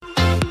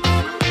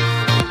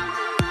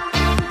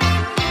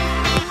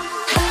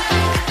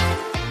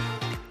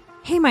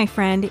my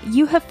friend.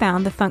 You have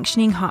found the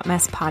Functioning Hot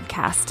Mess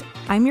podcast.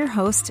 I'm your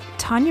host,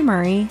 Tanya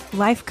Murray,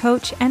 life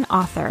coach and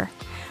author.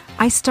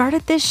 I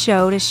started this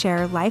show to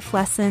share life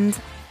lessons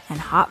and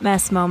hot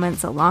mess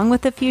moments along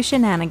with a few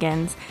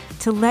shenanigans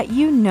to let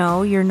you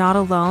know you're not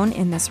alone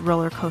in this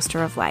roller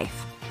coaster of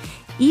life.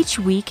 Each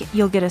week,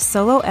 you'll get a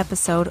solo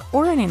episode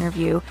or an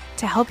interview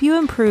to help you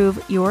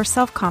improve your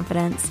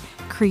self-confidence,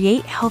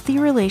 create healthy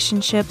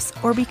relationships,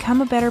 or become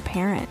a better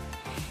parent.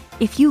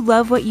 If you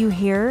love what you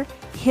hear,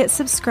 hit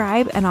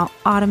subscribe and I'll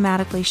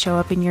automatically show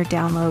up in your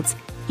downloads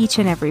each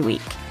and every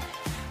week.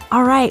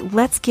 All right,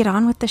 let's get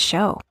on with the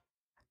show.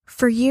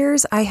 For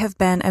years, I have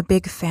been a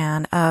big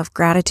fan of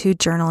gratitude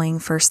journaling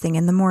first thing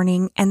in the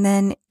morning, and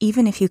then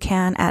even if you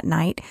can at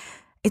night.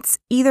 It's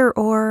either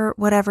or,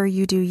 whatever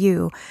you do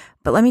you.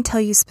 But let me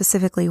tell you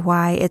specifically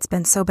why it's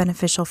been so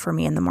beneficial for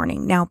me in the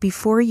morning. Now,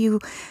 before you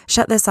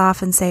shut this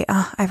off and say,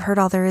 I've heard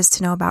all there is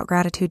to know about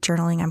gratitude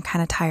journaling, I'm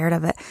kind of tired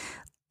of it,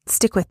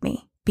 stick with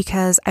me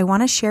because I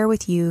want to share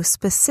with you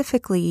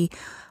specifically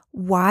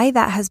why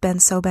that has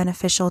been so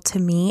beneficial to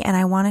me. And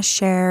I want to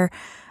share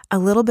a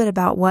little bit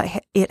about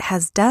what it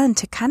has done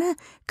to kind of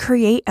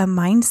create a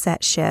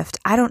mindset shift.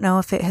 I don't know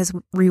if it has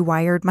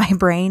rewired my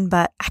brain,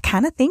 but I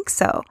kind of think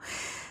so.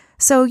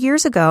 So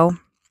years ago,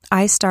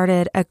 I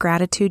started a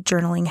gratitude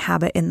journaling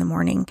habit in the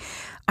morning.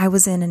 I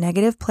was in a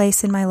negative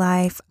place in my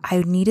life.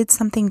 I needed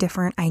something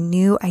different. I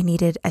knew I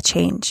needed a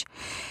change.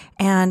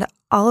 And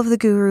all of the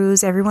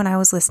gurus, everyone I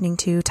was listening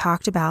to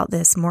talked about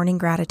this morning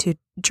gratitude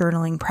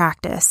journaling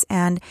practice.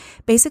 And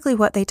basically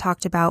what they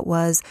talked about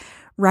was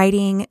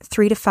writing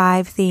 3 to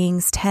 5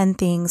 things, 10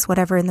 things,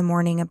 whatever in the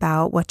morning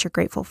about what you're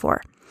grateful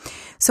for.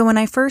 So when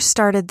I first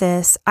started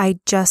this, I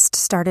just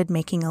started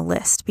making a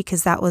list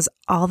because that was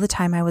all the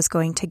time I was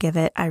going to give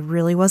it. I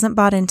really wasn't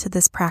bought into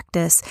this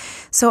practice.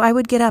 So I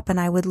would get up and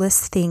I would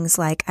list things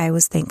like I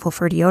was thankful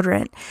for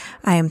deodorant.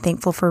 I am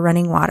thankful for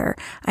running water.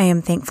 I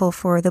am thankful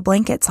for the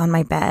blankets on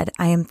my bed.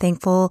 I am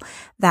thankful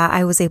that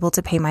I was able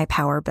to pay my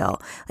power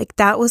bill. Like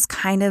that was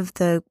kind of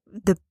the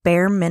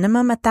bare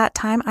minimum at that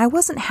time. I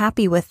wasn't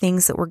happy with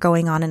things that were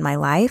going on in my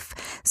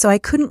life. So I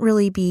couldn't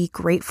really be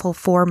grateful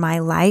for my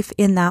life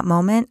in that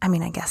moment. I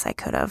mean, I guess I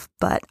could have,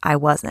 but I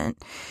wasn't.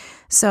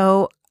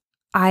 So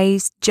I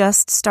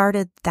just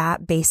started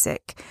that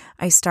basic.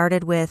 I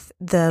started with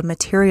the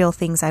material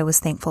things I was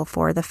thankful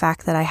for, the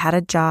fact that I had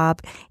a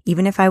job.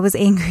 Even if I was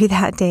angry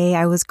that day,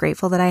 I was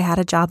grateful that I had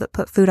a job that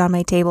put food on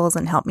my tables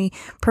and helped me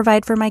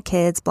provide for my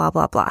kids, blah,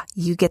 blah, blah.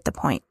 You get the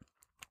point.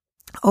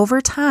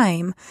 Over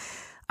time,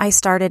 I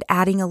started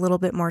adding a little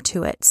bit more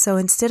to it. So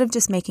instead of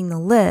just making the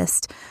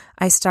list,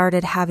 I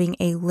started having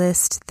a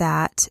list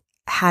that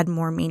had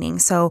more meaning.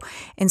 So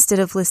instead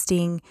of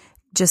listing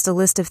just a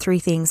list of 3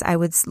 things, I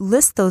would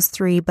list those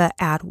 3, but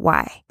add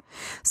why.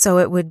 So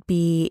it would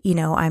be,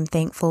 I'm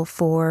thankful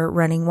for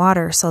running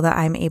water so that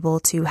I'm able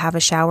to have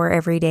a shower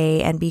every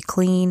day and be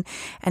clean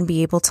and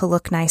be able to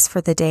look nice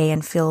for the day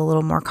and feel a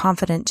little more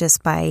confident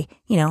just by,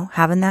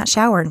 having that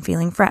shower and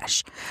feeling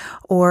fresh.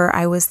 Or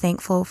I was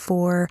thankful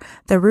for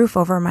the roof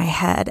over my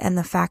head and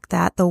the fact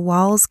that the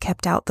walls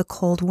kept out the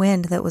cold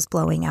wind that was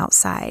blowing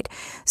outside.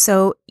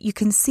 So you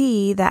can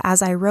see that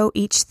as I wrote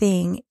each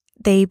thing,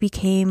 they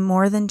became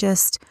more than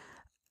just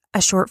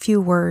a short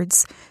few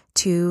words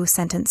to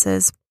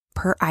sentences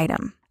per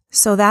item.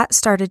 So that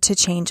started to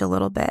change a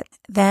little bit.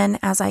 Then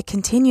as I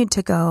continued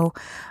to go,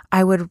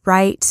 I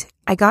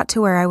got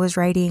to where I was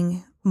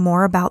writing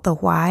more about the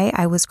why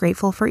I was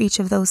grateful for each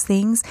of those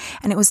things.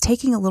 And it was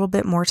taking a little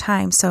bit more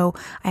time. So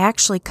I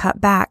actually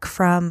cut back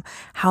from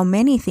how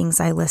many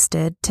things I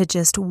listed to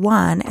just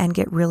one and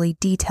get really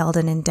detailed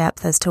and in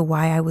depth as to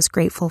why I was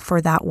grateful for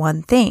that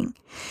one thing.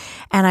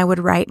 And I would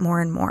write more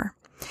and more.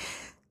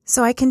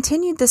 So I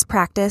continued this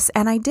practice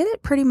and I did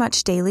it pretty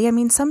much daily. I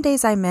mean, some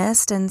days I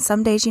missed and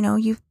some days,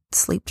 you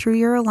sleep through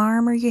your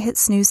alarm or you hit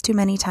snooze too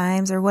many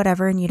times or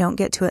whatever and you don't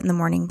get to it in the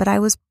morning. But I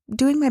was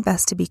doing my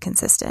best to be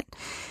consistent.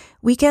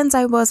 Weekends,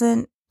 I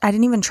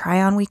didn't even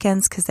try on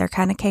weekends because they're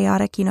kind of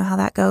chaotic. You know how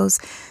that goes.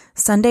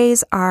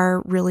 Sundays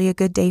are really a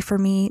good day for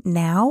me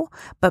now,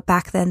 but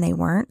back then they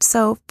weren't.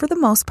 So for the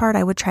most part,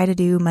 I would try to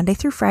do Monday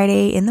through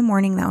Friday in the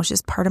morning. That was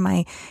just part of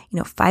my,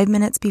 5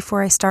 minutes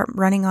before I start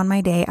running on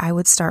my day, I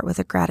would start with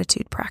a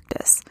gratitude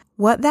practice.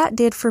 What that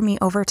did for me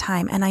over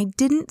time, and I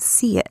didn't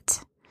see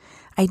it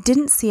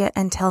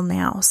until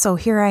now. So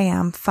here I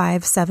am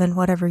 5, 7,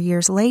 whatever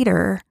years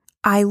later.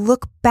 I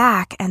look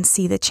back and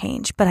see the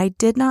change, but I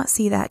did not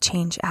see that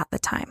change at the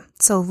time.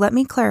 So let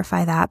me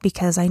clarify that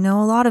because I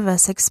know a lot of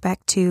us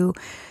expect to,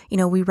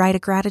 we write a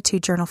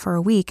gratitude journal for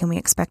a week and we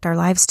expect our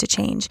lives to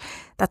change.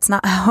 That's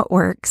not how it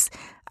works.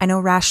 I know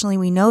rationally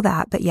we know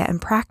that, but yet in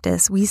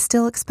practice, we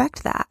still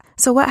expect that.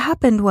 So what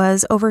happened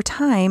was over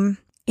time,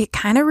 it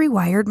kind of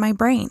rewired my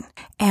brain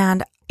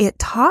and it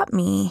taught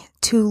me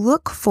to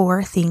look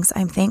for things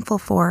I'm thankful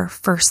for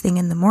first thing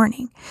in the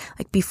morning.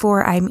 Like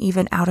before I'm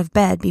even out of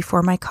bed,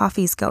 before my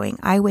coffee's going,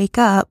 I wake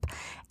up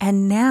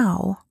and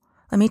now,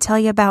 let me tell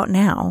you about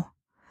now.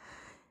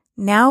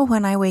 Now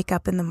when I wake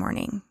up in the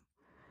morning,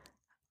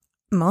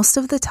 most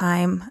of the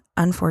time,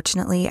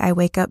 unfortunately, I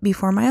wake up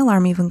before my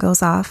alarm even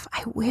goes off.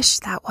 I wish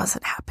that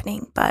wasn't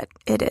happening, but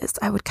it is.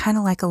 I would kind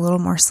of like a little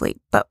more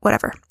sleep, but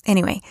whatever.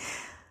 Anyway,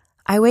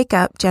 I wake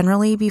up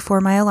generally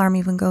before my alarm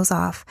even goes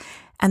off,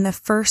 and the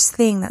first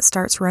thing that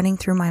starts running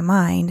through my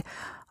mind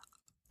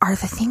are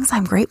the things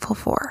I'm grateful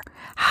for,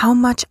 how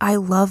much I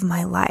love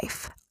my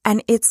life.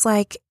 And it's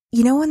like,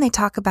 when they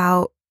talk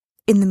about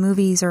in the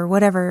movies or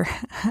whatever,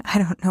 I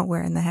don't know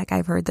where in the heck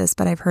I've heard this,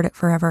 but I've heard it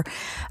forever,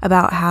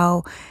 about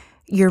how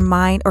your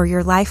mind or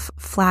your life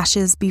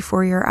flashes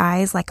before your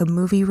eyes like a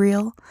movie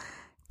reel.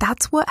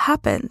 That's what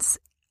happens.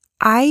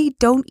 I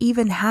don't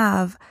even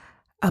have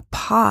a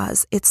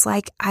pause. It's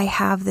like I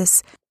have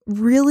this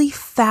really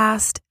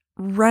fast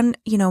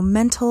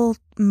mental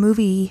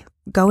movie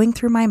going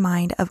through my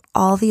mind of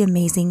all the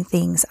amazing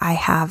things I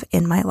have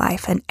in my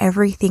life and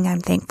everything I'm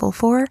thankful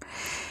for.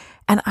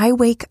 And I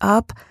wake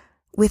up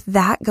with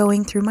that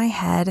going through my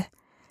head.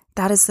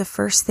 That is the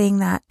first thing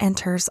that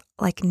enters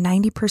like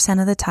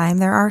 90% of the time.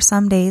 There are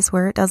some days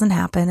where it doesn't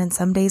happen and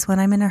some days when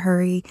I'm in a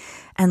hurry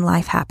and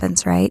life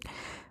happens, right?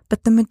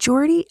 But the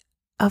majority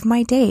of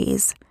my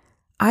days,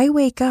 I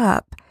wake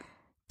up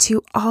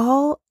to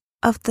all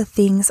of the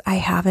things I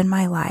have in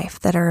my life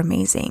that are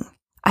amazing.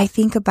 I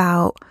think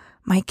about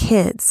my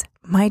kids,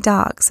 my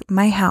dogs,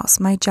 my house,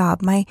 my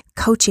job, my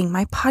coaching,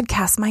 my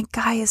podcast. My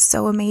guy is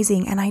so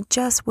amazing. And I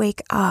just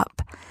wake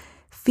up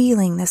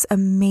feeling this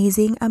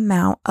amazing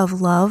amount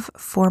of love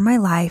for my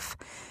life,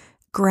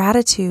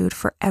 gratitude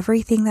for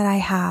everything that I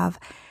have.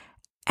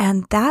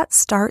 And that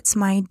starts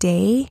my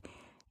day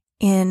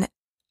in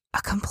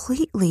a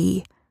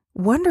completely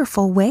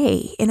wonderful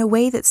way, in a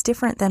way that's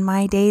different than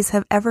my days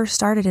have ever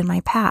started in my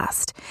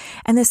past.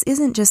 And this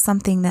isn't just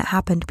something that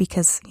happened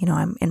because,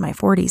 I'm in my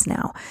 40s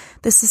now.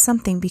 This is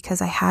something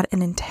because I had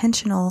an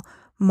intentional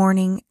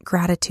morning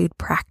gratitude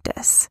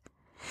practice.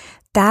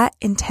 That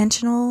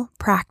intentional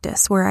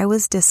practice where I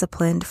was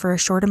disciplined for a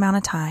short amount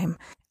of time.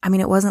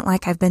 It wasn't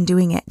like I've been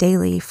doing it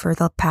daily for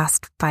the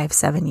past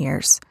 5-7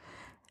 years.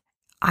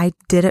 I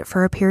did it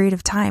for a period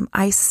of time.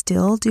 I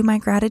still do my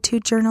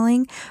gratitude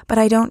journaling, but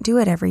I don't do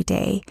it every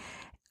day.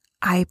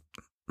 I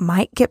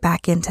might get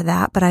back into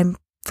that, but I'm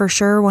for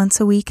sure once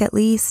a week at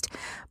least.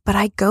 But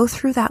I go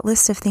through that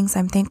list of things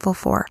I'm thankful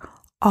for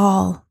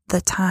all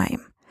the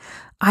time.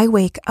 I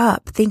wake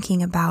up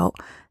thinking about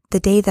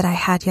the day that I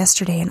had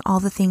yesterday and all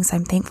the things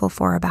I'm thankful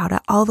for about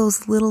it, all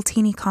those little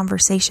teeny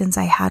conversations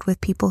I had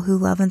with people who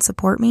love and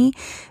support me,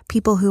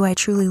 people who I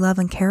truly love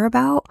and care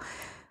about.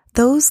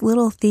 Those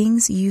little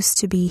things used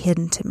to be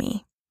hidden to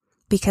me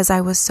because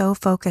I was so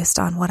focused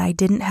on what I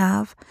didn't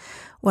have,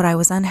 what I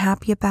was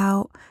unhappy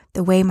about,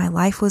 the way my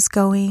life was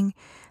going,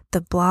 the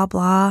blah,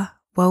 blah,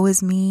 woe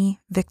is me,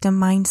 victim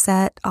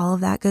mindset, all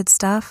of that good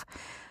stuff.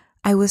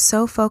 I was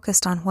so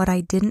focused on what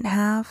I didn't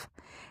have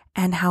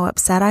and how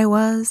upset I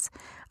was.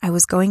 I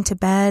was going to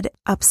bed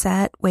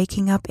upset,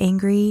 waking up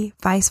angry,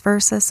 vice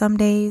versa some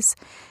days.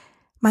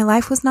 My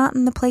life was not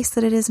in the place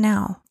that it is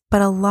now.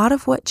 But a lot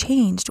of what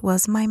changed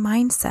was my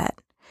mindset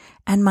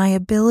and my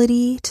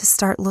ability to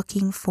start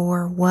looking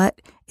for what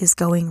is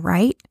going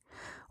right,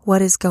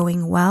 what is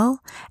going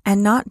well,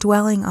 and not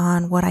dwelling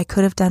on what I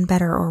could have done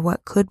better or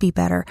what could be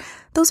better.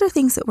 Those are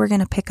things that we're going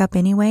to pick up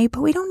anyway,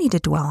 but we don't need to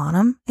dwell on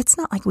them. It's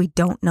not like we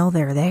don't know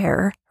they're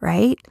there,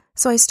 right?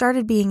 So I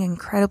started being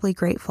incredibly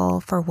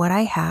grateful for what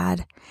I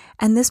had.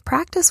 And this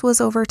practice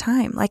was over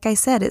time. Like I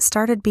said, it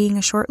started being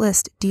a short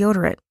list: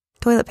 deodorant,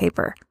 toilet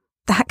paper,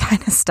 that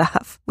kind of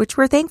stuff, which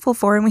we're thankful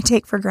for and we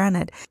take for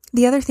granted.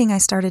 The other thing I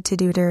started to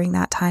do during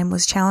that time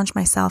was challenge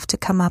myself to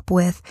come up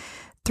with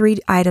 3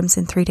 items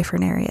in 3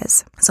 different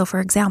areas. So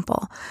for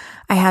example,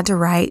 I had to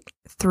write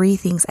 3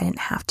 things. I didn't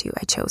have to,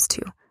 I chose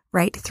to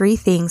write 3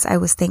 things I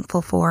was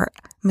thankful for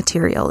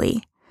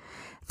materially,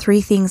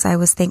 3 things I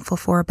was thankful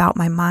for about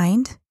my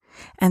mind,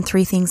 and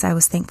 3 things I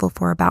was thankful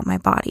for about my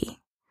body,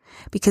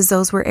 because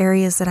those were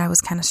areas that I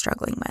was kind of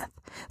struggling with.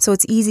 So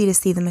it's easy to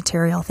see the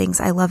material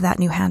things. I love that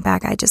new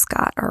handbag I just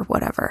got or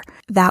whatever.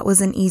 That was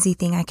an easy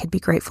thing I could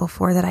be grateful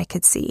for that I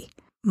could see.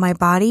 My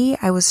body,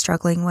 I was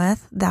struggling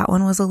with. That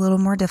one was a little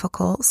more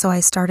difficult. So I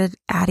started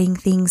adding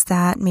things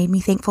that made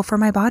me thankful for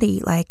my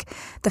body, like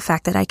the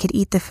fact that I could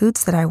eat the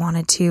foods that I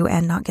wanted to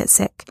and not get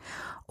sick,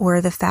 or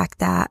the fact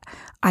that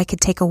I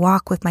could take a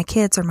walk with my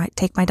kids or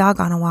take my dog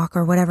on a walk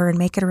or whatever and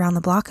make it around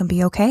the block and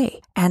be okay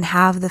and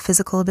have the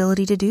physical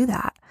ability to do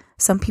that.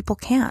 Some people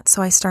can't.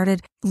 So I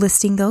started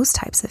listing those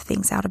types of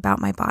things out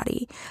about my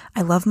body.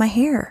 I love my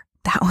hair.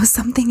 That was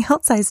something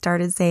else I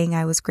started saying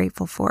I was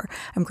grateful for.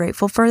 I'm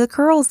grateful for the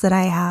curls that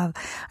I have.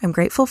 I'm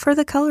grateful for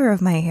the color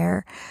of my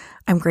hair.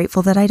 I'm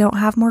grateful that I don't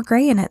have more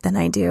gray in it than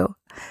I do.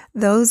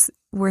 Those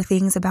were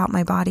things about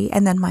my body.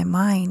 And then my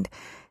mind,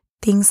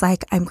 things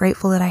like I'm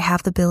grateful that I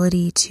have the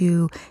ability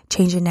to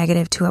change a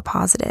negative to a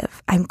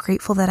positive. I'm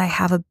grateful that I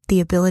have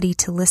the ability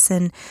to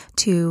listen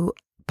to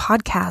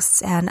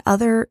podcasts and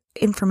other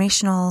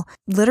informational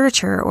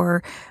literature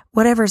or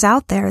whatever's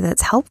out there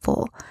that's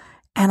helpful,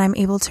 and I'm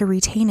able to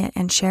retain it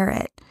and share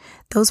it.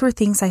 Those were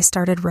things I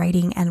started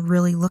writing and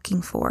really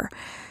looking for.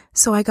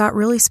 So I got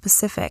really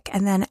specific.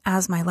 And then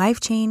as my life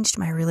changed,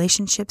 my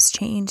relationships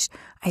changed,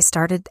 I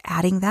started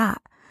adding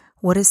that.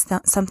 What is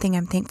something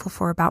I'm thankful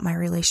for about my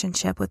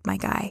relationship with my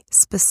guy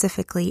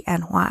specifically,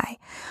 and why?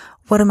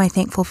 What am I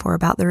thankful for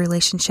about the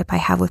relationship I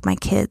have with my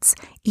kids,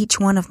 each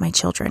one of my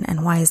children,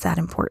 and why is that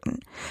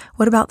important?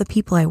 What about the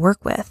people I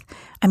work with?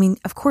 I mean,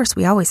 of course,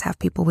 we always have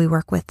people we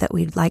work with that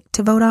we'd like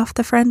to vote off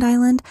the friend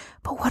island,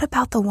 but what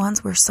about the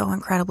ones we're so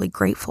incredibly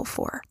grateful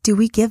for? Do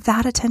we give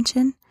that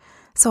attention?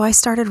 So I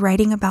started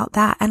writing about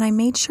that, and I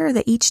made sure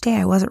that each day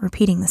I wasn't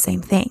repeating the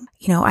same thing.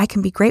 I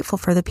can be grateful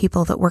for the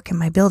people that work in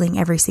my building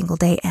every single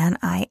day, and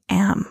I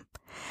am.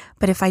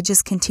 But if I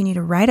just continue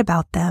to write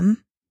about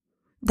them,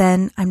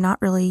 then I'm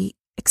not really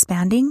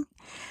expanding.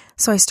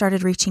 So I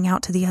started reaching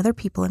out to the other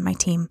people in my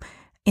team,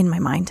 in my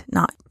mind,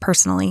 not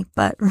personally,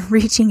 but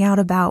reaching out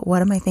about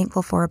what am I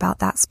thankful for about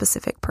that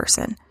specific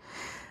person?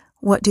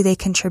 What do they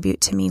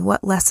contribute to me?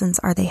 What lessons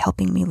are they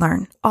helping me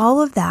learn?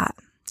 All of that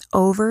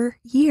over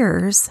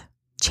years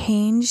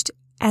changed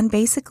and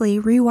basically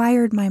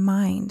rewired my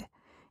mind.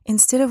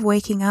 Instead of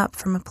waking up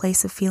from a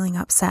place of feeling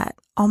upset,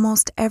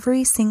 almost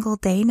every single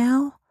day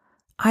now,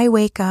 I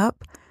wake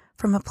up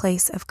from a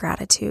place of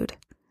gratitude.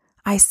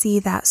 I see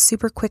that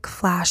super quick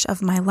flash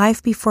of my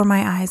life before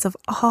my eyes of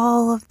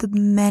all of the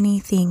many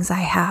things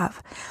I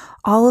have,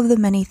 all of the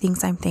many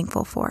things I'm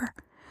thankful for.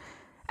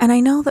 And I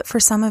know that for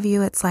some of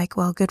you, it's like,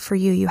 well, good for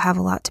you. You have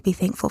a lot to be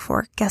thankful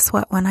for. Guess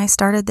what? When I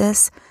started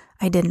this,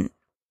 I didn't.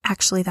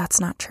 Actually, that's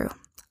not true.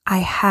 I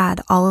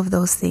had all of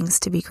those things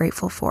to be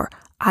grateful for.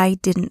 I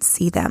didn't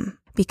see them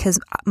because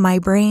my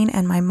brain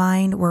and my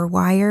mind were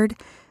wired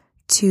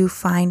to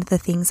find the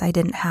things I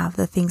didn't have,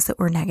 the things that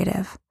were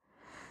negative.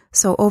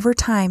 So over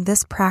time,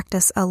 this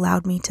practice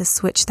allowed me to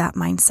switch that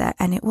mindset,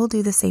 and it will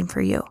do the same for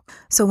you.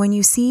 So when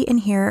you see and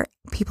hear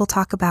people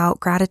talk about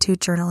gratitude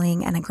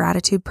journaling and a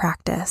gratitude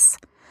practice,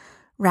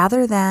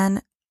 rather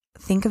than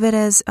think of it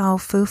as, oh,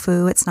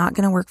 foo-foo, it's not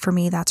going to work for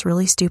me, that's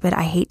really stupid,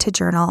 I hate to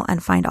journal,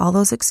 and find all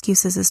those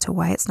excuses as to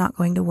why it's not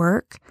going to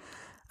work,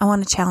 I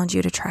want to challenge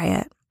you to try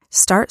it.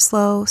 Start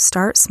slow,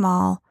 start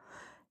small.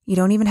 You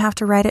don't even have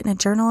to write it in a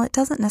journal. It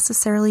doesn't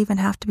necessarily even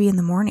have to be in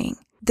the morning.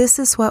 This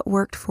is what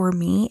worked for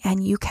me,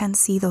 and you can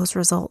see those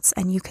results,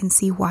 and you can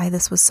see why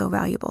this was so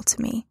valuable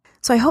to me.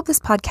 So I hope this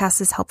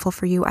podcast is helpful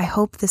for you. I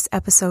hope this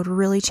episode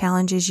really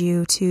challenges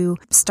you to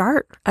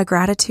start a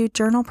gratitude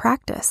journal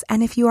practice.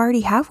 And if you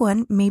already have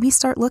one, maybe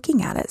start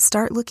looking at it.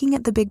 Start looking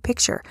at the big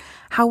picture.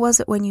 How was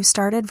it when you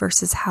started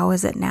versus how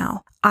is it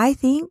now? I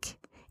think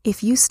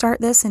if you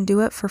start this and do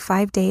it for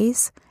 5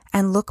 days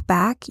and look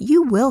back,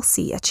 you will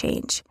see a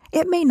change.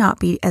 It may not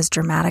be as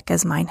dramatic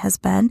as mine has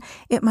been.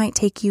 It might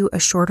take you a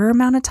shorter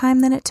amount of time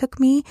than it took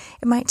me.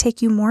 It might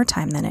take you more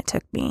time than it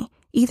took me.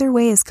 Either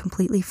way is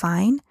completely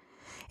fine.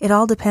 It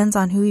all depends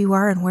on who you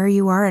are and where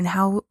you are and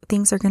how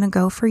things are going to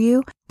go for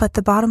you. But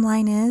the bottom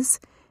line is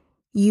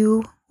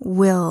you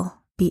will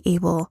be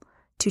able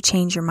to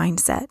change your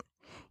mindset.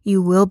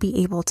 You will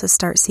be able to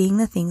start seeing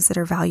the things that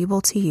are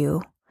valuable to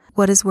you,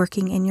 what is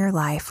working in your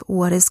life,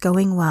 what is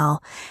going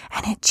well,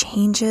 and it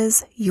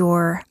changes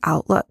your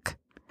outlook.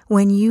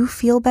 When you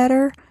feel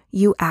better,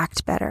 you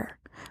act better.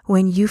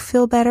 When you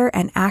feel better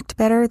and act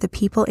better, the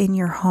people in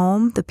your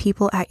home, the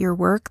people at your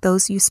work,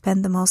 those you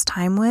spend the most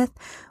time with,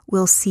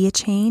 will see a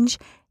change,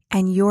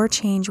 and your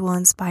change will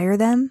inspire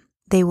them.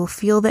 They will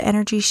feel the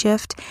energy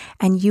shift,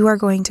 and you are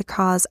going to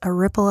cause a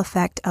ripple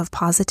effect of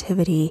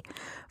positivity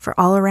for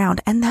all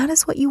around. And that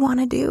is what you want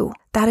to do.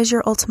 That is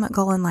your ultimate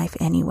goal in life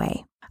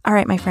anyway. All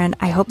right, my friend,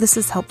 I hope this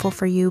is helpful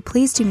for you.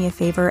 Please do me a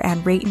favor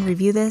and rate and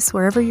review this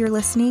wherever you're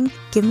listening.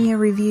 Give me a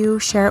review,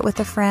 share it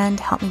with a friend,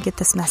 help me get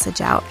this message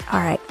out.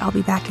 All right, I'll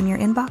be back in your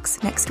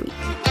inbox next week.